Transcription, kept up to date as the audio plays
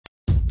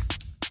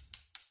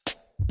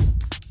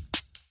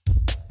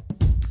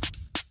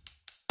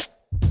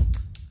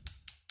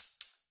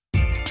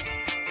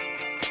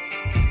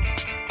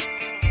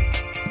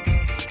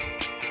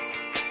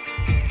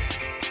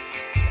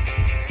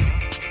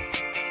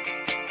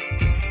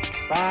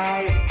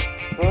5,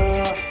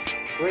 4,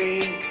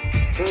 3,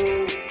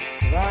 2,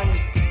 1,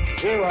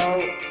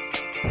 0.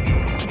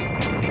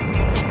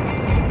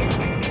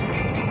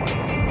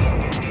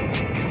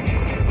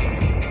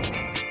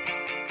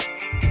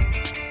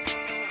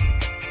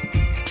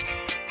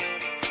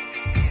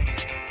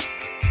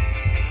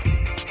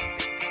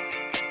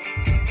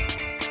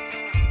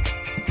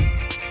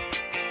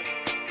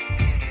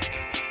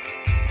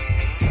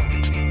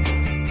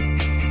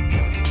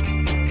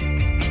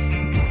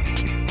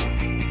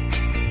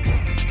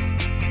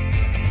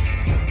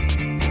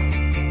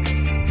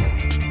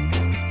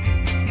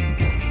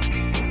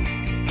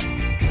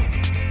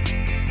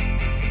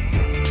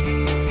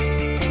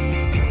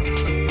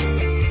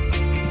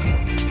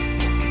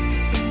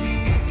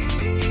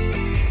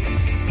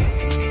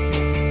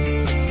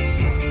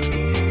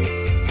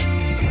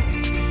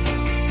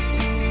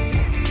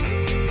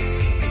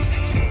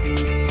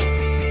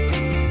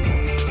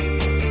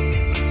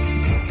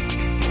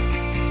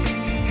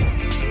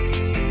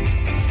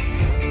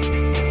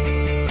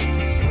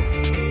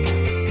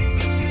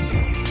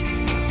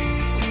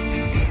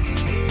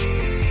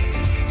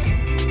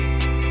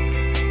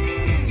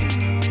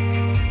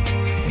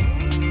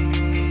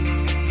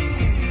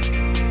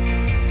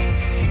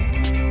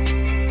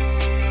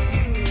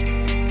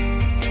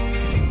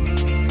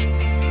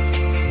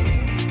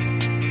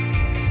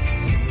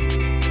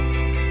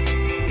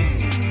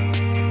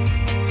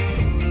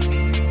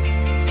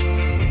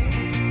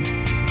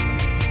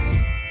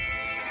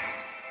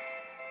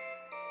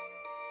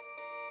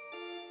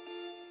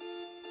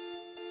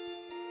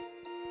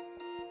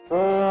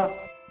 Four,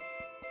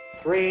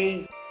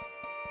 3,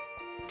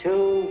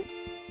 2,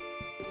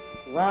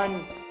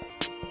 1.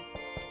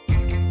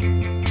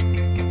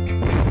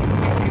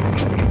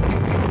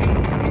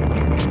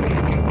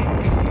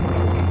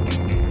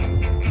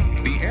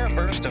 The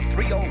airburst of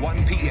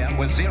 3:01 p.m.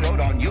 was zeroed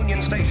on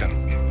Union Station.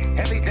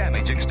 Heavy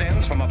damage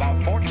extends from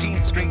about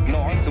 14th Street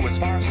north to as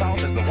far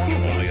south as the one.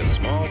 Only a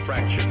small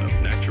fraction of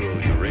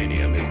natural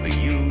uranium is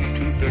the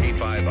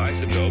U-235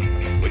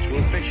 isotope, which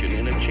will fission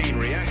in a chain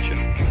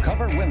reaction.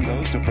 Cover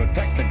windows to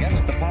protect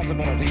against the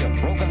possibility of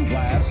broken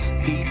glass,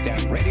 heat,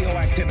 and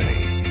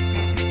radioactivity.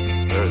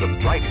 There is a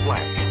bright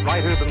flash,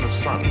 brighter than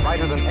the sun,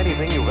 brighter than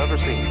anything you've ever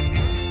seen.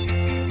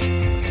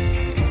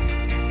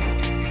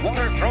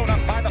 Water thrown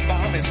up by the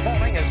bomb is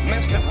falling as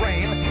mist of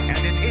rain,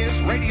 and it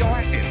is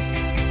radioactive.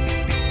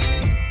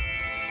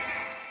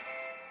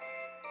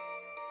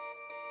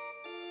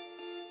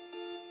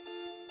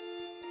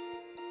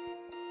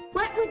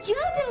 What would you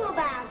do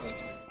about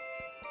it?